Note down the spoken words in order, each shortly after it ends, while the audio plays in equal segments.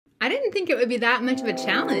I didn't think it would be that much of a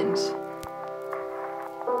challenge.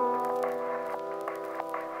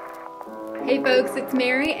 Hey folks, it's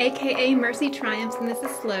Mary, aka MercyTriumphs, and this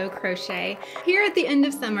is Slow Crochet. Here at the end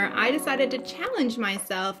of summer, I decided to challenge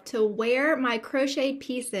myself to wear my crocheted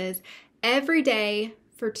pieces every day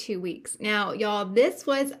for 2 weeks. Now, y'all, this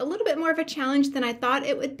was a little bit more of a challenge than I thought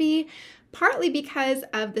it would be, partly because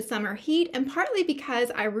of the summer heat and partly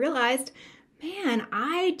because I realized, man,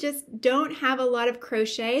 I just don't have a lot of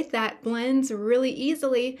crochet that blends really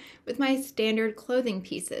easily with my standard clothing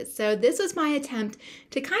pieces. So this was my attempt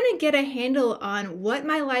to kind of get a handle on what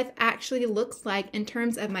my life actually looks like in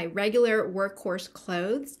terms of my regular workhorse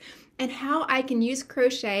clothes and how I can use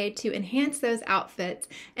crochet to enhance those outfits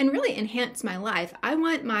and really enhance my life. I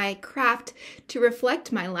want my craft to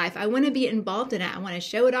reflect my life. I want to be involved in it. I want to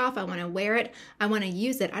show it off. I want to wear it. I want to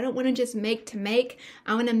use it. I don't want to just make to make.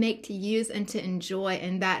 I want to make to use and to enjoy,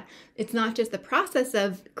 and that it's not just the process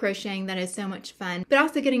of crocheting that is so much fun, but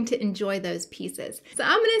also getting to enjoy those pieces. So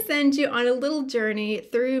I'm going to send you on a little journey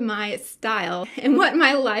through my style and what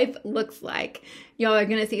my life looks like. Y'all are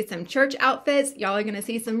going to see some church outfits. Y'all are going to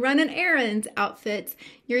see some running errands outfits.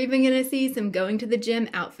 You're even going to see some going to the gym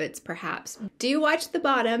outfits, perhaps. Do watch the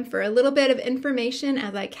bottom for a little bit of information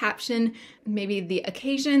as I caption maybe the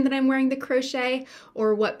occasion that I'm wearing the crochet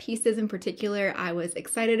or what pieces in particular I was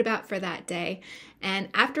excited about for that day. And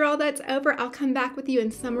after all that's over, I'll come back with you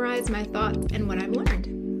and summarize my thoughts and what I've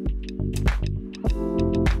learned.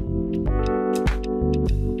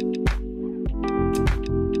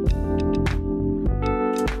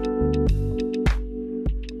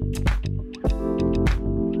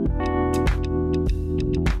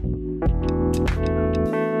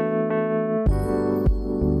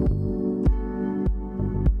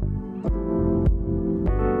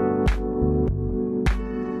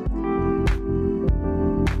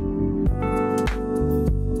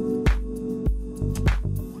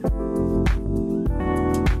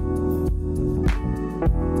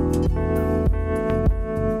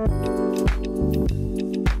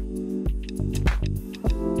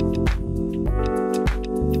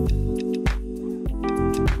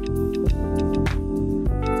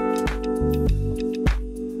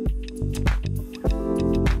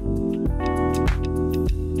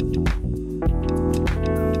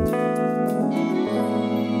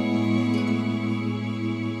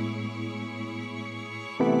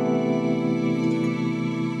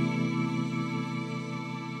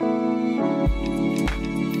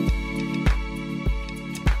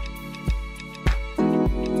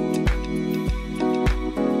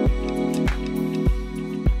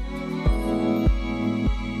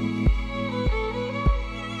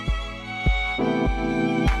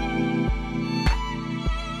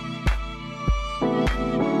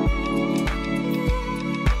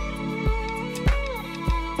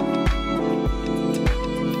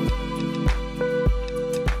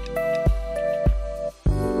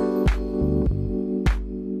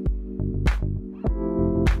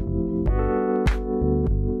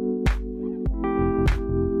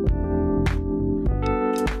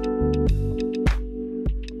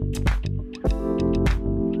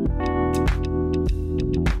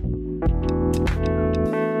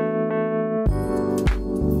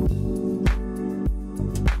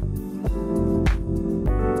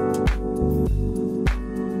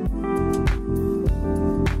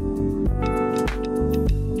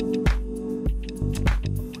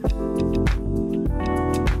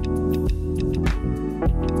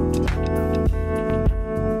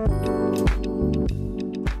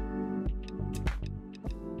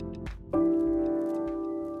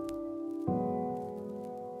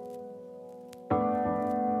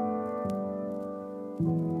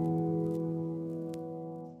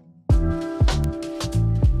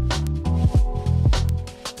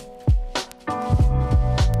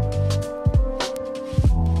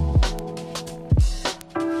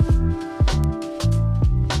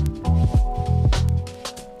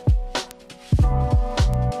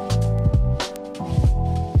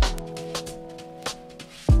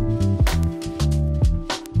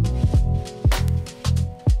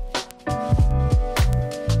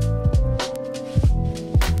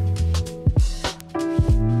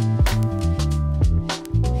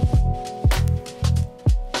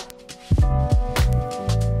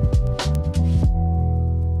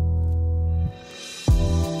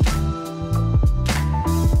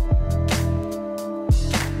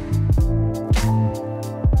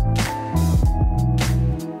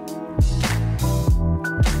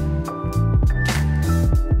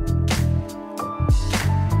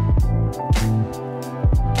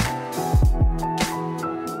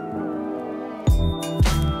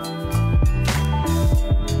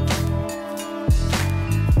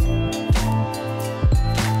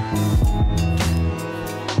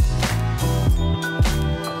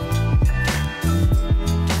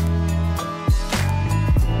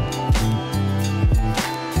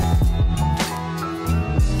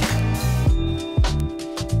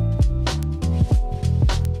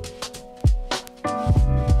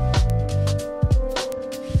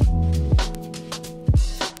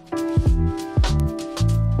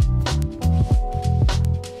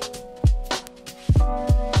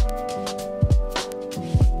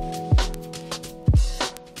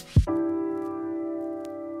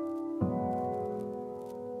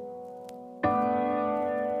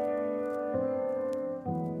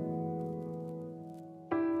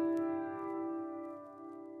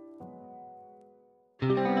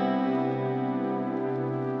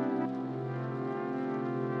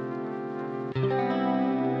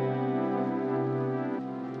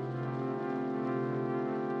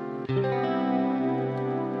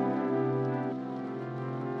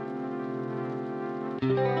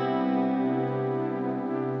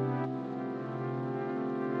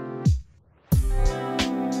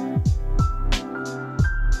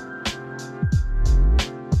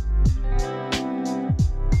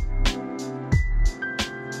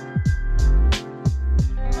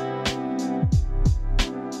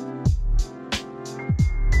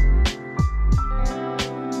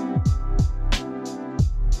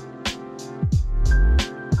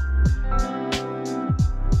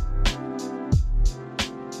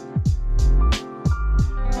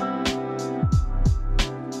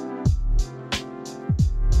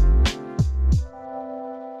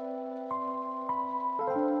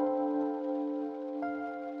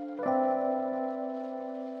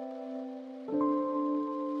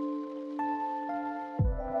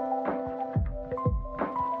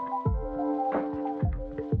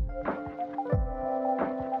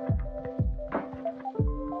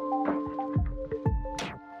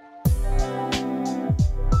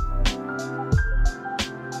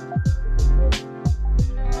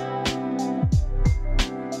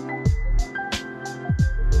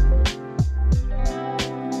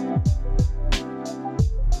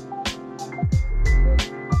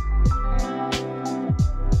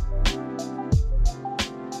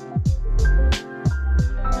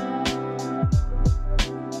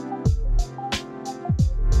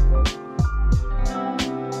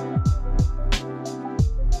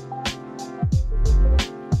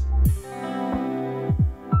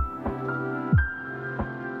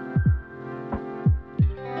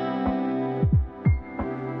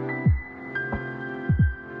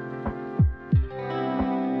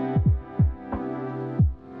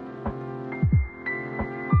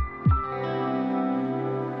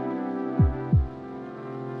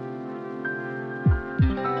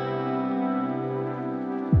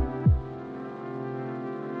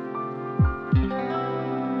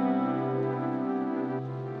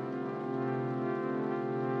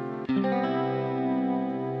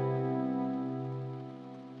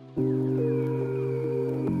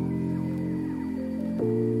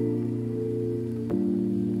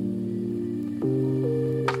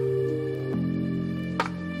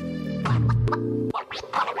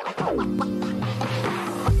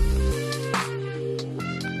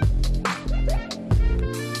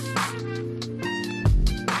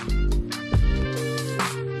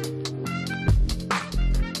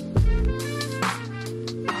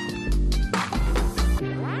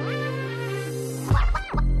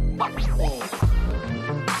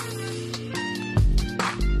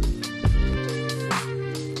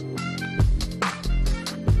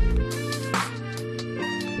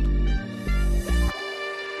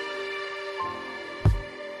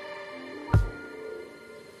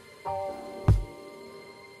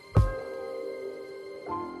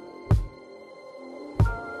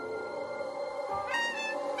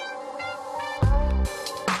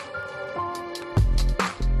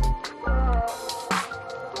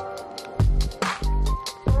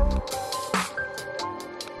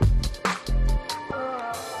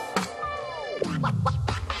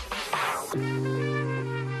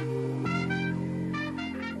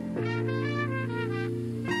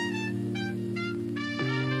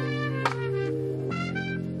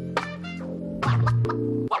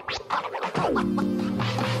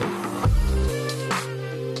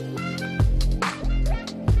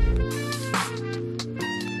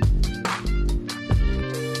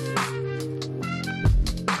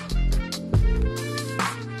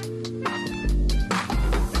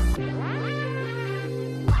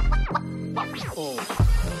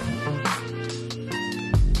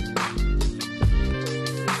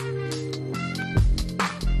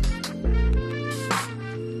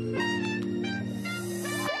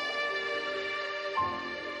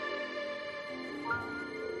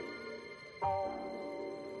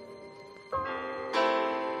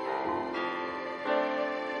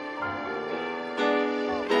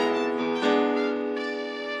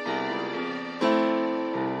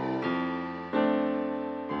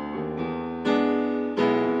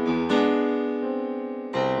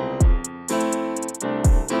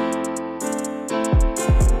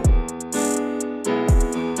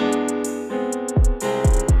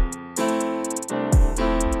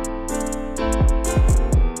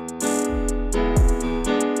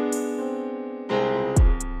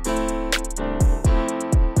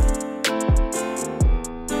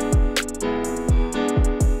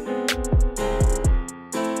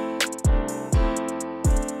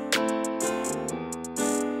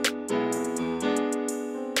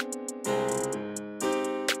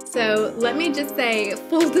 So let me just say,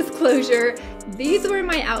 full disclosure, These were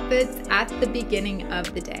my outfits at the beginning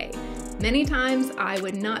of the day. Many times I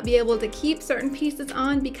would not be able to keep certain pieces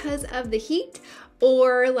on because of the heat,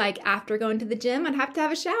 or like after going to the gym, I'd have to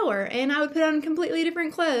have a shower and I would put on completely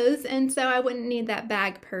different clothes, and so I wouldn't need that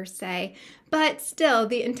bag per se. But still,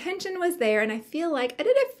 the intention was there, and I feel like I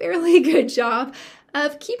did a fairly good job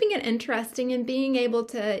of keeping it interesting and being able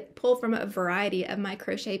to pull from a variety of my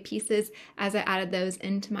crochet pieces as I added those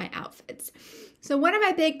into my outfits. So what are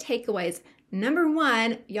my big takeaways? Number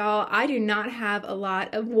one, y'all, I do not have a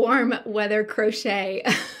lot of warm weather crochet.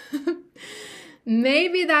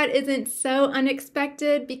 Maybe that isn't so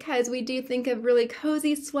unexpected because we do think of really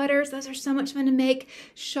cozy sweaters. Those are so much fun to make.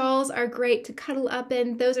 Shawls are great to cuddle up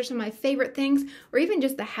in. Those are some of my favorite things, or even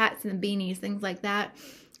just the hats and the beanies, things like that.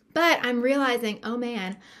 But I'm realizing, oh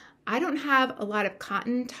man, I don't have a lot of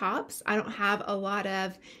cotton tops. I don't have a lot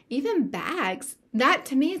of even bags. That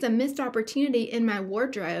to me is a missed opportunity in my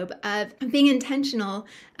wardrobe of being intentional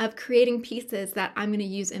of creating pieces that I'm going to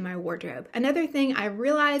use in my wardrobe. Another thing I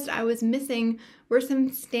realized I was missing were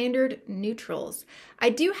some standard neutrals. I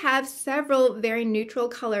do have several very neutral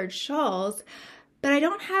colored shawls, but I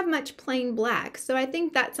don't have much plain black. So I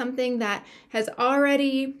think that's something that has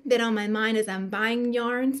already been on my mind as I'm buying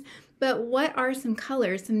yarns. But what are some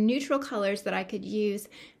colors, some neutral colors that I could use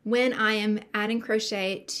when I am adding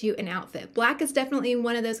crochet to an outfit? Black is definitely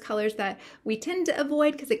one of those colors that we tend to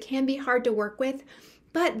avoid because it can be hard to work with.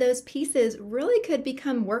 But those pieces really could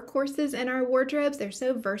become workhorses in our wardrobes. They're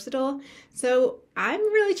so versatile. So I'm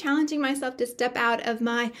really challenging myself to step out of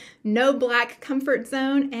my no black comfort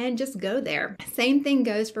zone and just go there. Same thing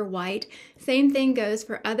goes for white. Same thing goes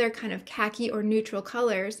for other kind of khaki or neutral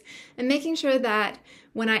colors. And making sure that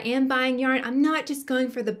when I am buying yarn, I'm not just going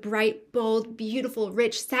for the bright, bold, beautiful,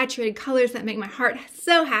 rich, saturated colors that make my heart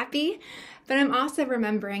so happy. But I'm also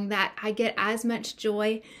remembering that I get as much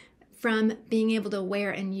joy from being able to wear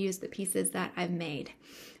and use the pieces that I've made.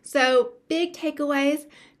 So big takeaways,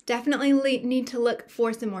 definitely need to look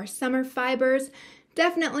for some more summer fibers,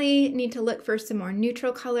 definitely need to look for some more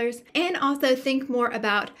neutral colors, and also think more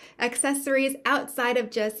about accessories outside of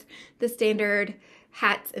just the standard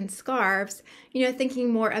hats and scarves,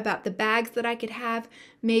 thinking more about the bags that I could have,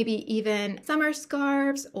 maybe even summer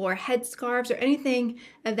scarves or head scarves or anything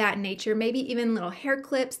of that nature, maybe even little hair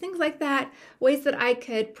clips, things like that, ways that I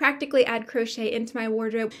could practically add crochet into my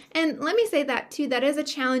wardrobe. And let me say that too, that is a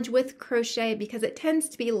challenge with crochet because it tends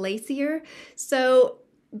to be lacier. So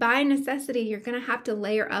by necessity, you're going to have to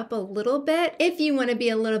layer up a little bit if you want to be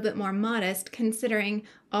a little bit more modest, considering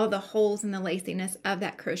all the holes and the laciness of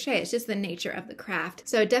that crochet. It's just the nature of the craft.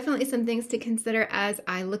 So definitely some things to consider as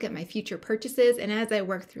I look at my future purchases and as I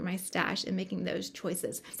work through my stash and making those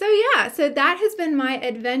choices. So yeah, so that has been my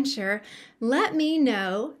adventure. Let me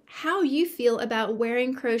know how you feel about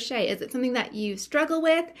wearing crochet. Is it something that you struggle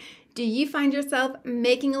with? Do you find yourself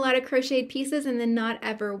making a lot of crocheted pieces and then not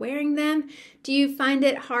ever wearing them? Do you find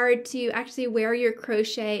it hard to actually wear your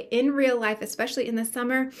crochet in real life, especially in the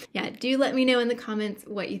summer? Yeah, do let me know in the comments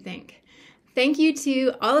what you think. Thank you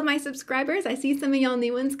to all of my subscribers. I see some of y'all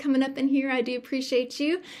new ones coming up in here. I do appreciate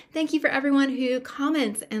you. Thank you for everyone who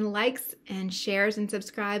comments and likes and shares and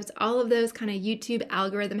subscribes, all of those kind of YouTube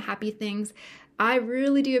algorithm happy things. I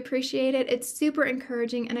really do appreciate it. It's super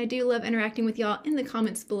encouraging, and I do love interacting with y'all in the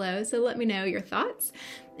comments below, so let me know your thoughts.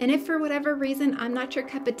 And if for whatever reason I'm not your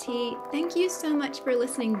cup of tea, thank you so much for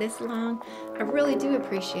listening this long. I really do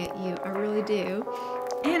appreciate you. I really do.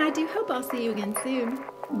 And I do hope I'll see you again soon.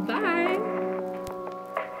 Bye!